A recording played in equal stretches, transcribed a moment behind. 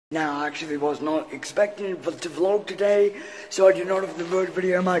Now, I actually was not expecting to vlog today, so I did not have the road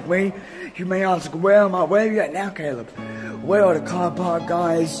VideoMic Me. You may ask, where am I? Where are you at now, Caleb? We're at a car park,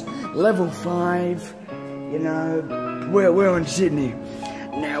 guys. Level 5. You know, we're in Sydney.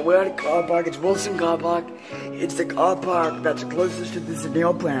 Now, we're at a car park. It's Wilson Car Park. It's the car park that's closest to the Sydney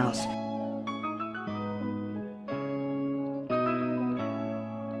Opera House.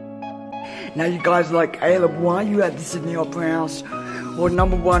 Now, you guys are like, Caleb, why are you at the Sydney Opera House? Well,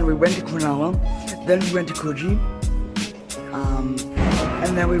 number one, we went to Cronulla, then we went to Coogee,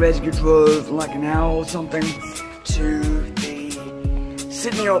 and then we basically drove like an hour or something to the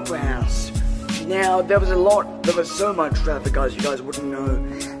Sydney Opera House. Now, there was so much traffic, guys, you guys wouldn't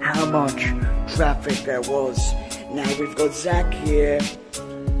know how much traffic there was. Now, we've got Zac here,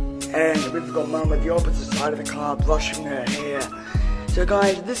 and we've got Mum at the opposite side of the car brushing her hair. So,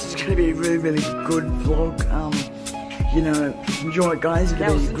 guys, this is going to be a really, really good vlog. You know, just enjoy it, guys. It's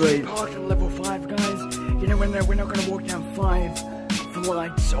going to be great. Parked at level 5, guys. You know, we're not going to walk down 5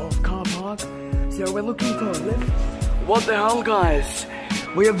 flights of car park. So we're looking for a lift. What the hell, guys?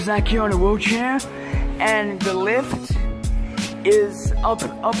 We have Zac here on a wheelchair, and the lift is up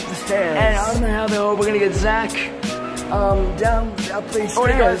the stairs. And I don't know how the hell we're going to get Zac down up these stairs.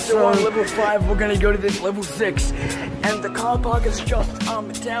 Alright, guys, so on level 5, we're going to go to this level 6. And the car park is just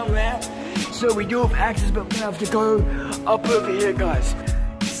down there. So we do have access, but we're gonna have to go up over here, guys.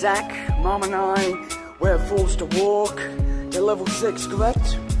 Zac, Mum and I, we're forced to walk to level 6,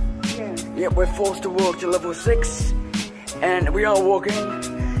 correct? Yeah. Yep, we're forced to walk to level 6, and we are walking.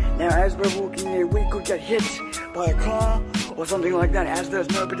 Now, as we're walking here, we could get hit by a car or something like that, as there's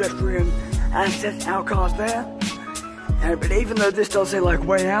no pedestrian access. Our car's there. But even though this does say like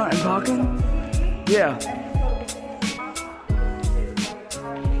way out and parking, yeah.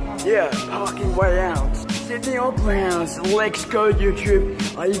 Yeah, parking way out. Sydney Opera House. Let's go,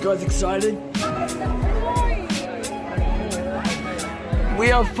 YouTube. Are you guys excited?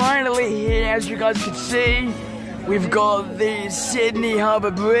 We are finally here, as you guys can see. We've got the Sydney Harbour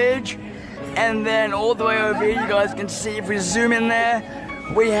Bridge. And then all the way over here, you guys can see, if we zoom in there,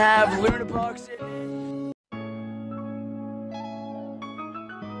 we have Luna Park Sydney.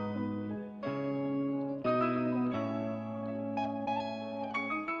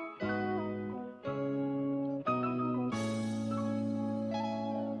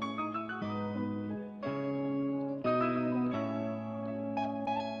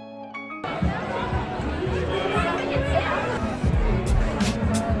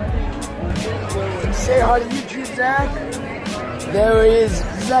 Say hi to YouTube, Zac. There is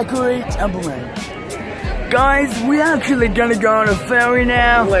Zac I, Templeman. Guys, we're actually gonna go on a ferry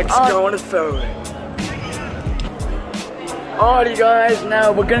now. Let's go on a ferry. Alrighty, guys,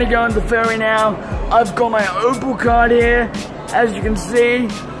 now we're gonna go on the ferry now. I've got my Opal card here. As you can see,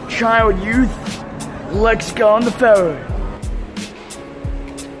 child youth. Let's go on the ferry.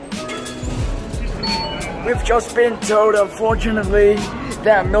 We've just been told, unfortunately,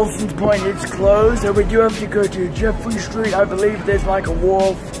 that Milson's Point is closed, so we do have to go to Jeffrey Street. I believe there's like a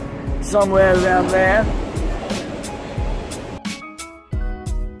wharf somewhere around there.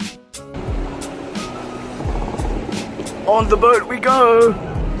 On the boat we go.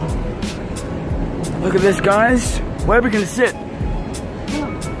 Look at this, guys. Where are we gonna sit?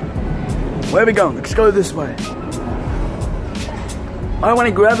 Where are we going? Let's go this way. I want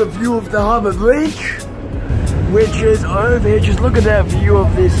to grab a view of the Harbour Bridge, which is over here. Just look at that view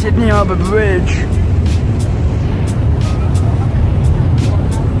of the Sydney Harbour Bridge.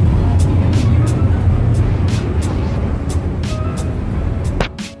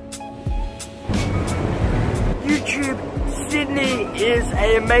 YouTube, Sydney is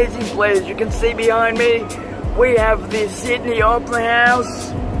an amazing place. You can see behind me, we have the Sydney Opera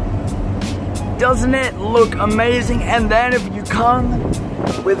House. Doesn't it look amazing? And then if you come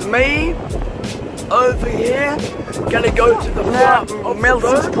with me, over here, gonna go to the front.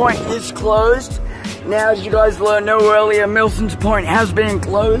 Milson's Point is closed. Now, as you guys know earlier, Milson's Point has been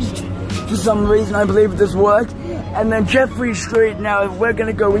closed. For some reason, I believe this worked. And then Jeffrey Street, now we're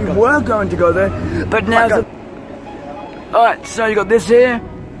gonna go, we were going to go there, but now... Alright, so you got this here.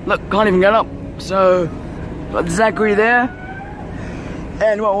 Look, can't even get up. So, got Zac I there.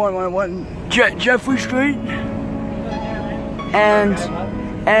 And Jeffrey Street.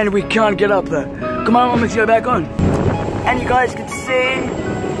 And we can't get up there. Come on, let's go back on. And you guys can see,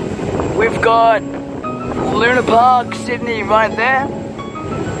 we've got Luna Park, Sydney right there.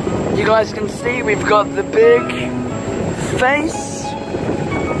 You guys can see we've got the big face.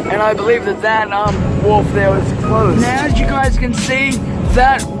 And I believe that wharf there is closed. Now, as you guys can see,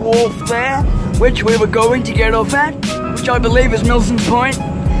 that wharf there, which we were going to get off at, which I believe is Milson's Point,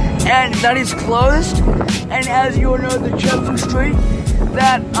 and that is closed. And as you all know, the Jeffrey Street,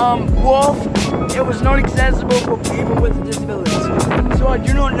 that wharf, it was not accessible for people with disabilities. So I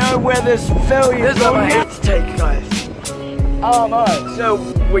do not know where this ferry is going to take, guys. Alright, so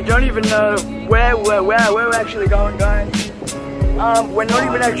we don't even know where we're actually going, guys. We're not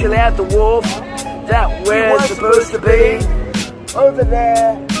even actually at the wharf that we're supposed to be. Over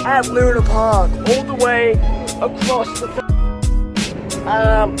there at Luna Park, all the way across the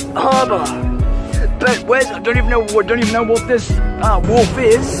Harbour. But I don't even know what this wharf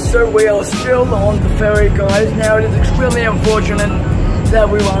is. So we are still on the ferry, guys. Now it is extremely unfortunate that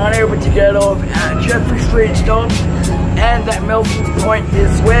we were unable to get off at Jeffrey Street stop, and that Milton's Point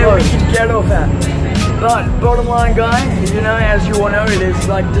is where we can get off at. But bottom line, guys, you know, as you all know, it is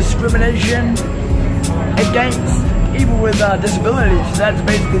like discrimination against people with disabilities. That's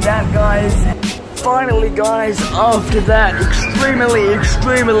basically that, guys. Finally, guys, after that extremely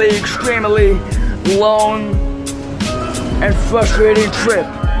long and frustrating trip,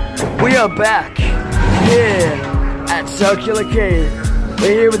 we are back here at Circular Quay. We're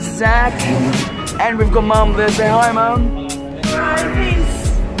here with Zac, and we've got Mum there. Say hi, Mum. Hi,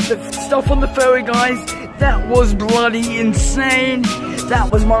 peace. The stuff on the ferry, guys, that was bloody insane. That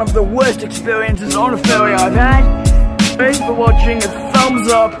was one of the worst experiences on a ferry I've had. Thanks for watching. A thumbs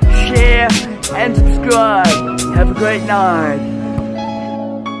up, share, and subscribe. Have a great night.